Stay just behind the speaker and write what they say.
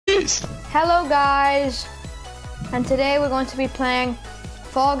guys! Hello guys! And today we're going to be playing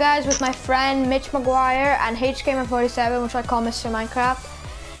Fall Guys with my friend Mitch McGuire and HGamer47, which I call Mr. Minecraft.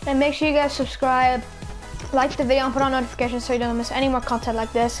 And make sure you guys subscribe, like the video, and put on notifications so you don't miss any more content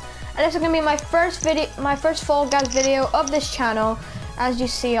like this. And this is gonna be my first video, my first Fall Guys video of this channel, as you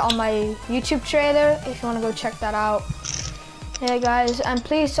see on my YouTube trailer, if you wanna go check that out. Yeah guys, and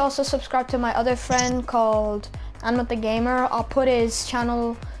please also subscribe to my other friend called the Gamer. I'll put his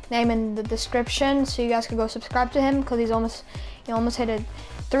channel name in the description so you guys can go subscribe to him because he almost hit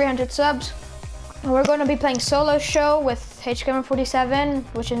 300 subs. And we're going to be playing solo show with HGamer47,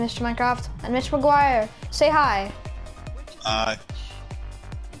 which is Mr. Minecraft, and Mitch McGuire. Say hi. Hi.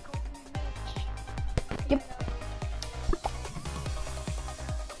 Yep.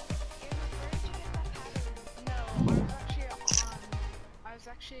 I was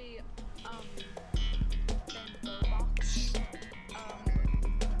actually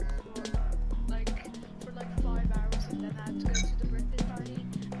for like 5 hours, and then I had to go to the birthday party,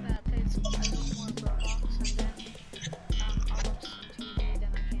 and then I played a little more Roblox, and then I watched some TV,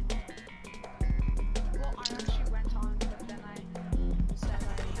 then I came home. Well, I actually went on, but then I said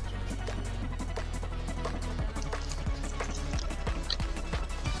I just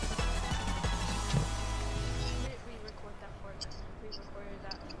we record that Fortnite. We recorded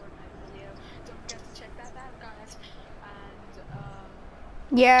that Fortnite video. Don't forget to check that out, guys.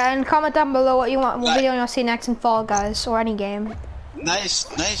 And Yeah, and comment down below what video you want to see next in Fall Guys or any game. Nice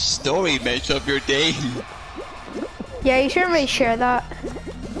story, Mitch, of your day. Yeah, you shouldn't really share that.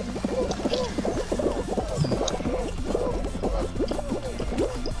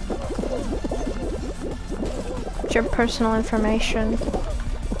 It's your personal information.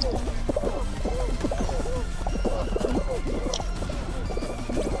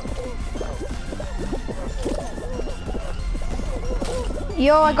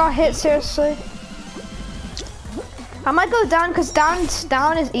 Yo, I got hit, seriously. I might go down because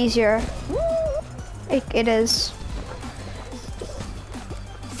down is easier. It is.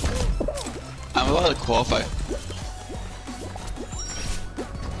 I'm about to qualify.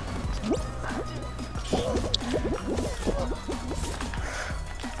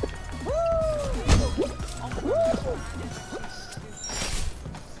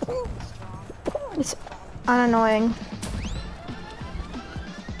 It's annoying.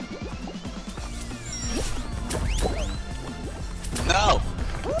 No!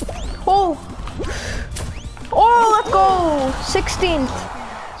 Oh! Oh, let's go! 16th.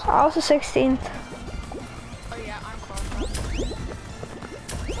 I was the 16th. oh yeah, I'm qualified.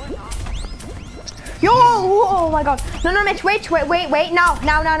 Yo! Oh my god. No, Mitch, wait. Now.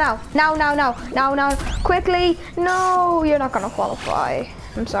 Quickly. No, you're not gonna qualify.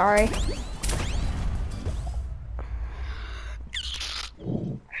 I'm sorry.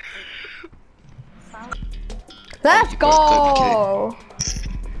 Let's go!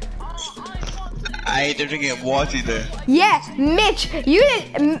 I ain't drinking water either. Yeah, Mitch, you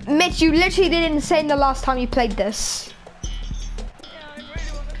literally did insane the last time you played this.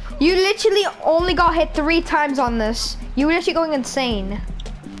 You literally only got hit 3 times on this. You were literally going insane.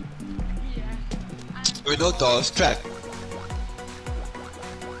 We're no dogs track.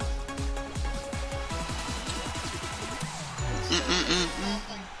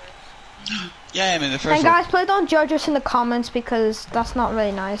 Yeah, I'm in the first And guys, please don't judge us in the comments because that's not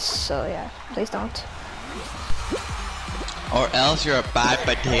really nice. So yeah, please don't. Or else you're a bad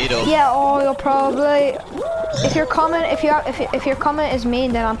potato. Yeah, or you'll probably, if your comment is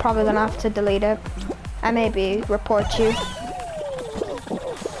mean, then I'm probably gonna have to delete it and maybe report you.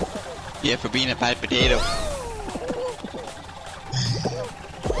 Yeah, for being a bad potato.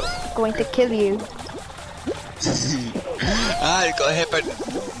 Going to kill you. I got hit by.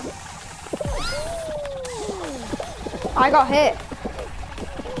 I got hit.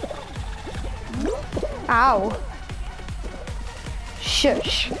 Ow.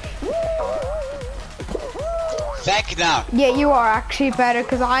 Shush. Back now. Yeah, you are actually better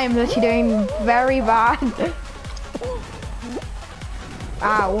because I am literally doing very bad.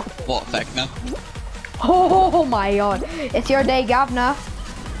 Ow. What, back now? Oh my god. It's your day, Gavna.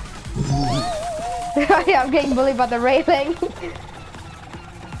 I'm getting bullied by the railing.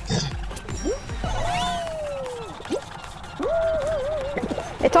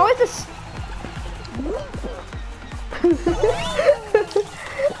 It's always this.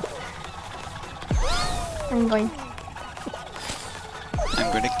 I'm going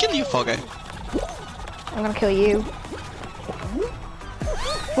to kill you, Foggy. I'm gonna kill you.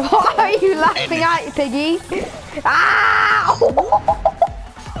 What are you laughing at, piggy? Ah!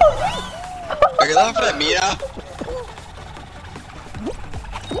 Are you laughing at me now?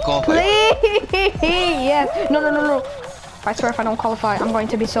 qualify. Please! Yes. No, no, no, no. I swear if I don't qualify, I'm going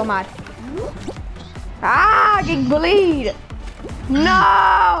to be so mad. Ah, getting bullied.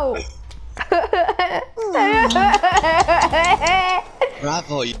 No!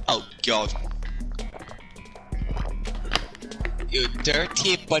 Bravo! Oh god. You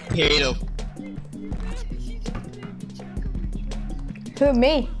dirty potato. Who,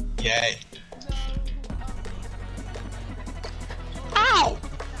 me? Yay. Ow!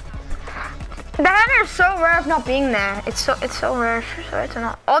 That is so rare of not being there. It's so rare for it to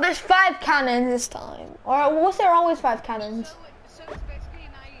not. Oh, there's 5 cannons this time. Or was there always 5 cannons? So it's basically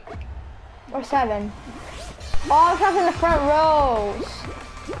night. Or 7? Oh, it's up in the front rows.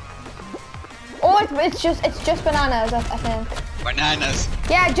 Oh, it's just bananas, I think. Bananas.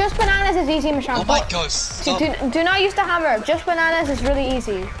 Yeah, just bananas is easy, Michelle. Oh my god, stop. Do not use the hammer. Just bananas is really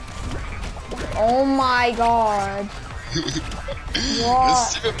easy. Oh my god. The What?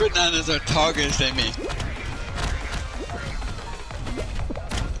 stupid bananas are targeting me.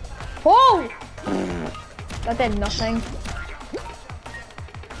 Whoa! That did nothing.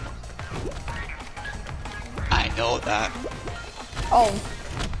 I know that. Oh.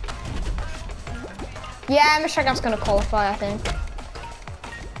 Yeah, Michigan's gonna qualify, I think.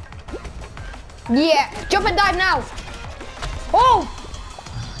 Yeah, jump and dive now. Oh!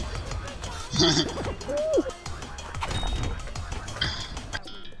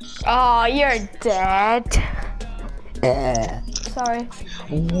 Oh, you're dead. Sorry.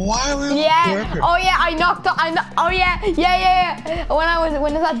 Why were you Yeah. Oh yeah, I knocked. Oh yeah. Yeah. When I was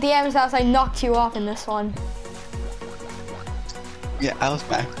at DM's house, I knocked you off in this one. Yeah, I was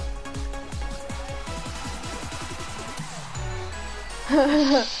back.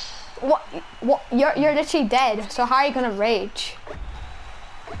 What? You're literally dead. So how are you gonna rage?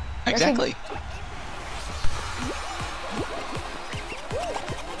 Exactly.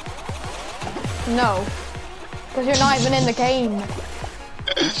 No, because you're not even in the game.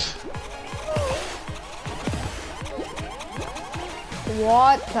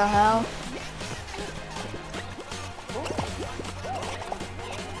 What the hell?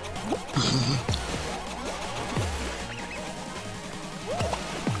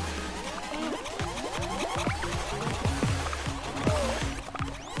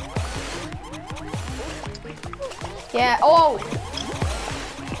 Yeah. Oh.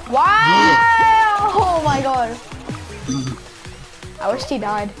 Wow! Oh my god. I wish he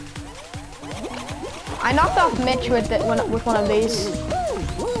died. I knocked off Mitch with one of these.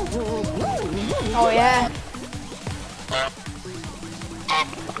 Oh yeah.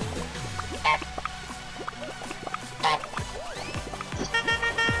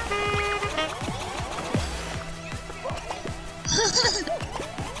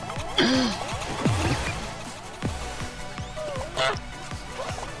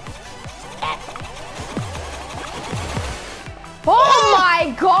 Oh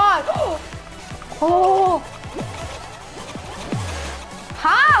my god! Oh!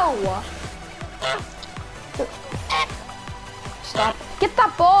 How? Stop. Get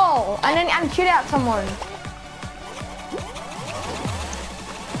that ball and shoot at someone.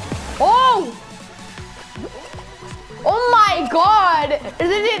 Oh! Oh my god!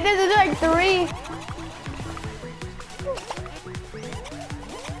 This is like 3.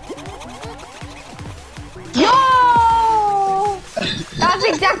 Yo! That's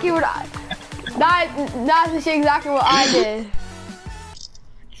exactly what that's exactly what I did.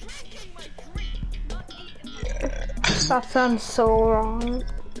 That sounds so wrong.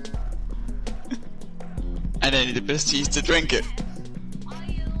 And I need the best cheese to drink it.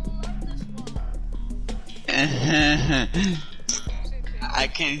 I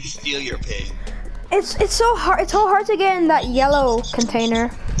can feel your pain. It's so hard. It's so hard to get in that yellow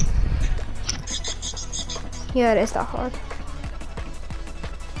container. Yeah, it is that hard.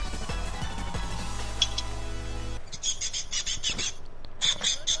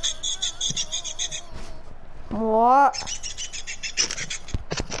 What?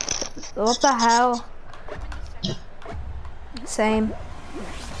 What the hell? Same.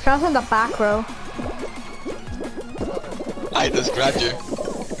 Sean's in the back row. I just grabbed you.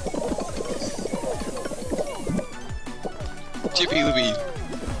 Chippy Louie.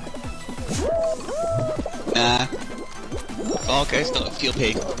 Nah. Fall guys don't feel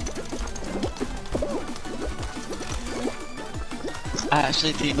pain. I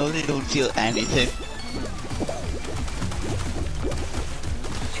actually didn't know they don't feel anything.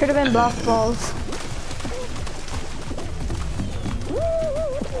 Should have been bluff balls.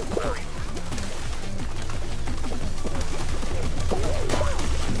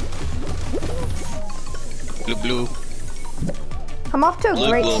 Blue blue. I'm off to a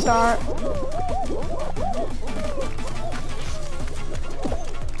great Cool. start.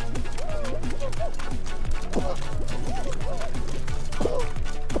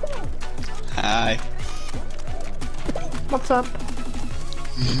 Hi. What's up?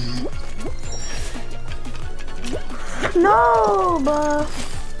 No, but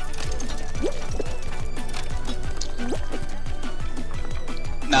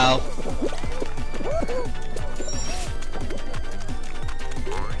No.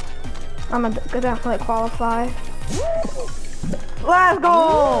 I'm gonna definitely qualify. Let's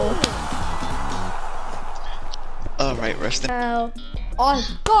go! Alright, rest in.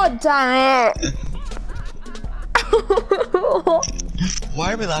 Oh, god damn it!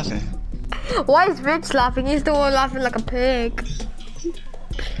 Why are we laughing? Why is Mitch laughing? He's the one laughing like a pig.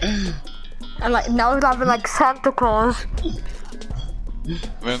 And like now he's laughing like Santa Claus.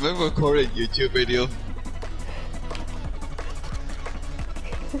 Remember recording a YouTube video?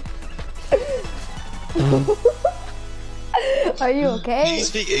 Are you okay? You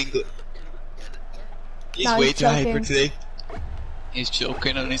speak English. He's No, way he's too hyper joking. today. He's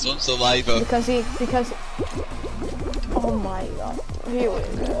choking on his own saliva. Because oh my god. Here we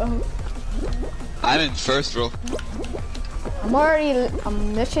go. I'm in first row.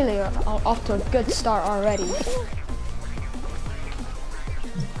 I'm literally off to a good start already.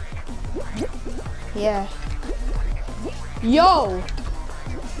 Yeah. Yo!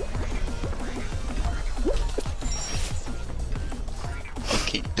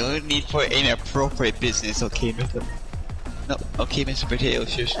 Okay, don't need for inappropriate business, okay, Mr. No, okay, Mr. Potato,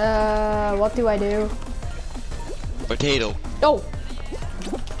 shush. What do I do? Potato. Oh!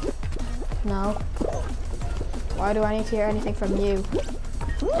 No. Why do I need to hear anything from you?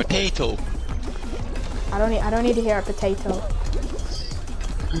 Potato. I don't need to hear a potato.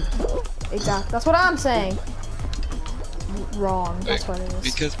 Exactly. That's what I'm saying. Wrong. That's what it is.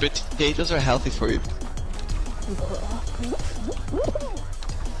 Because potatoes are healthy for you.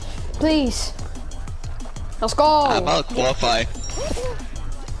 Please. Let's go. I'll qualify.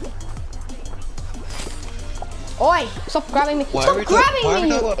 Oi! Stop grabbing me. Why are Stop we grabbing why are we me,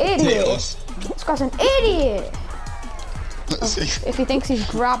 you talking about idiot! potatoes? This guy's an idiot. Let's see. If he thinks he's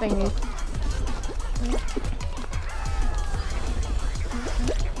grabbing me.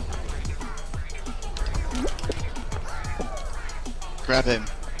 Grab him.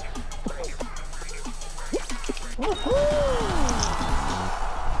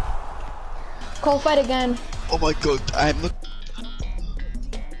 Call fight again. Oh my god, I'm look.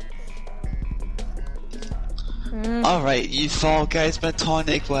 Alright, you fall guys,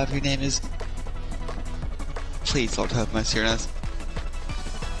 Batonic, whatever your name is. Please don't have my serious.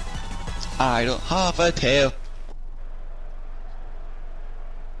 I don't have a tail.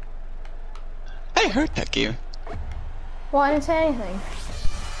 I heard that game. Well, I didn't say anything.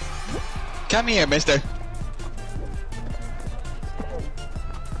 Come here, mister.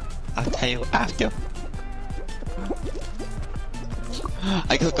 I'll tell you after.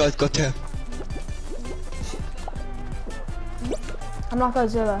 I got tail. I'm not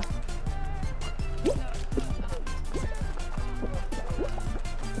Godzilla.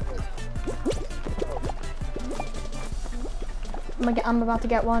 I'm about to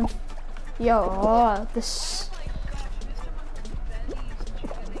get one. Yo, this.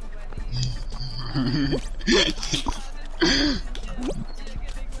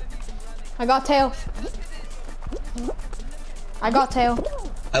 I got tail. I got tail.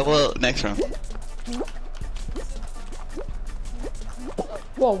 I will next round.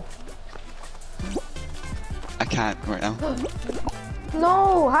 Whoa. I can't right now.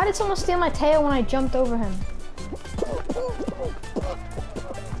 No, how did someone steal my tail when I jumped over him?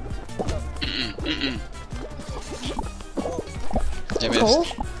 I missed. Cool.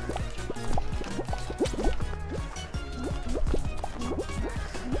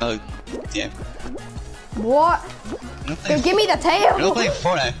 Oh, damn. What? Dude, give me the tail. You're not playing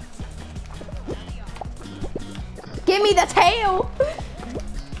Fortnite. Give me the tail.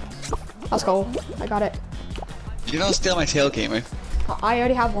 Let's go. I got it. You don't steal my tail, gamer. I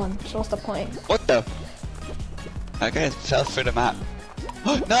already have one, so what's the point? What the? That guy fell through the map.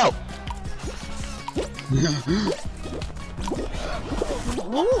 No!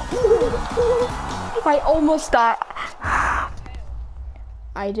 I almost died.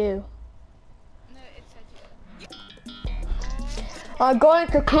 I do. No, it said you. I'm going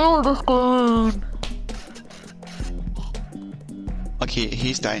to kill this game. Okay,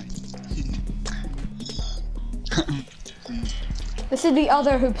 he's dying. This is the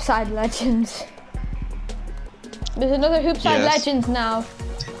other Hoopside Legends. There's another Hoopside Yes. Legends now.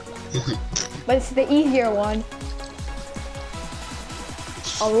 But it's the easier one.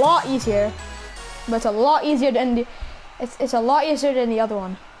 a lot easier, but it's a lot easier than the. It's a lot easier than the other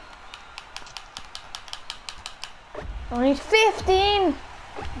one. I need 15.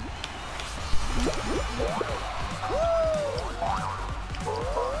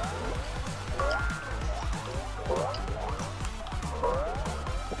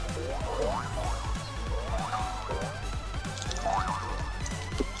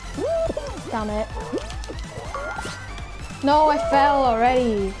 Damn it. No, I fell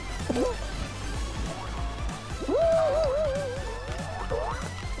already.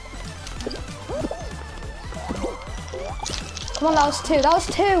 Come on, that was 2. That was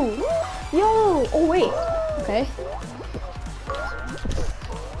 2. Yo. Oh, wait. Okay.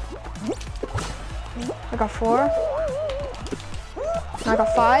 I got 4. I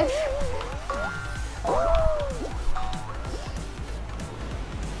got 5.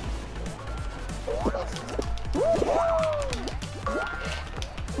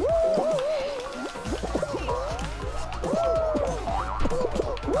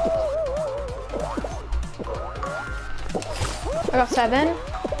 I got 7.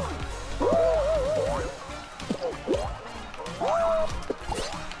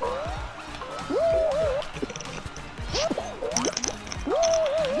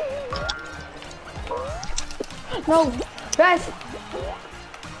 No, guys.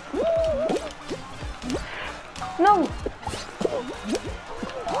 No.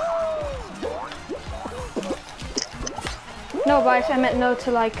 No, guys, I meant no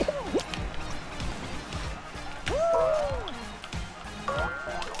to like.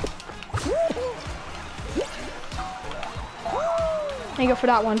 I go for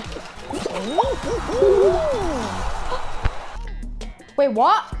that one. Wait,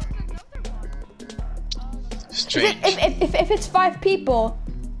 what? Strange. If it's 5 people,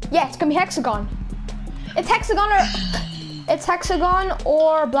 yeah, it's gonna be hexagon. It's hexagon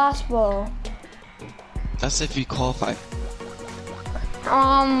or blast ball. That's if you qualify.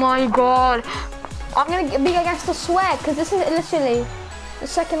 Oh my god. I'm gonna be against the sweat because this is literally the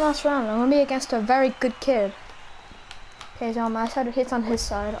second last round. I'm gonna be against a very good kid. Okay, so on my side, it hits on his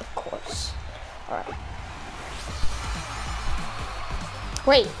side, of course. Alright.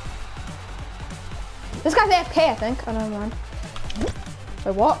 Wait. This guy's AFK, I think. Oh, never mind.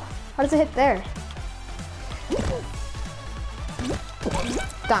 Wait, what? How does it hit there?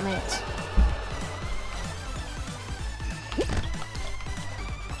 Damn it.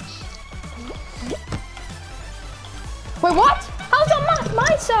 Wait, what? How's on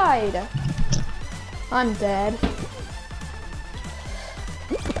my side? I'm dead.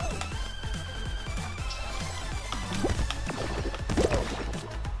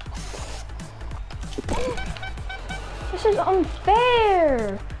 This is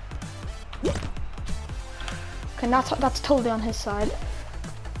unfair. Okay, that's totally on his side.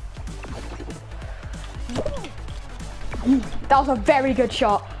 That was a very good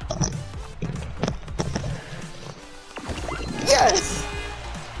shot. Yes.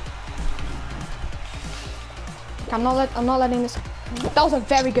 I'm not letting this. That was a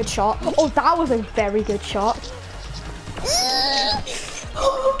very good shot. Oh, that was a very good shot. Yes.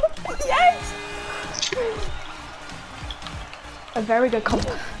 A very good comp.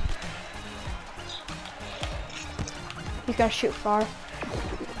 He's gonna shoot far.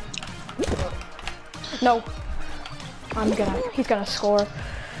 No. He's gonna score.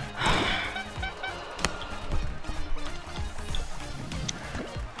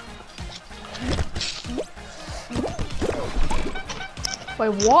 Wait,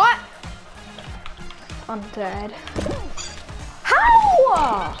 what? I'm dead.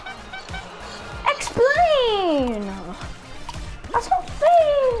 How? Explain! That's not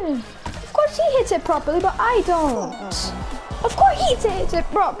fair! Of course he hits it properly, but I don't. Of course he hits it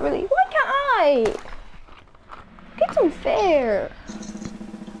properly. Why can't I? It's unfair.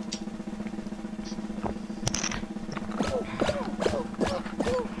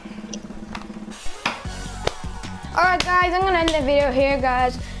 Alright guys, I'm gonna end the video here,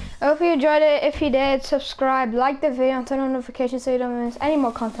 guys. I hope you enjoyed it. If you did, subscribe, like the video, and turn on notifications so you don't miss any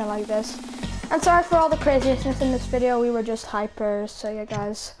more content like this. And sorry for all the craziness in this video. We were just hypers. So yeah,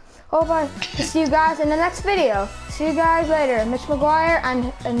 guys. Hope I see you guys in the next video. See you guys later. Mitch McGuire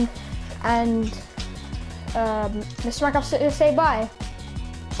and Mr. Minecraft, say bye.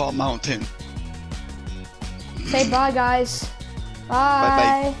 Fall Mountain. Say bye, guys.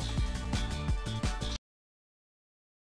 Bye. Bye.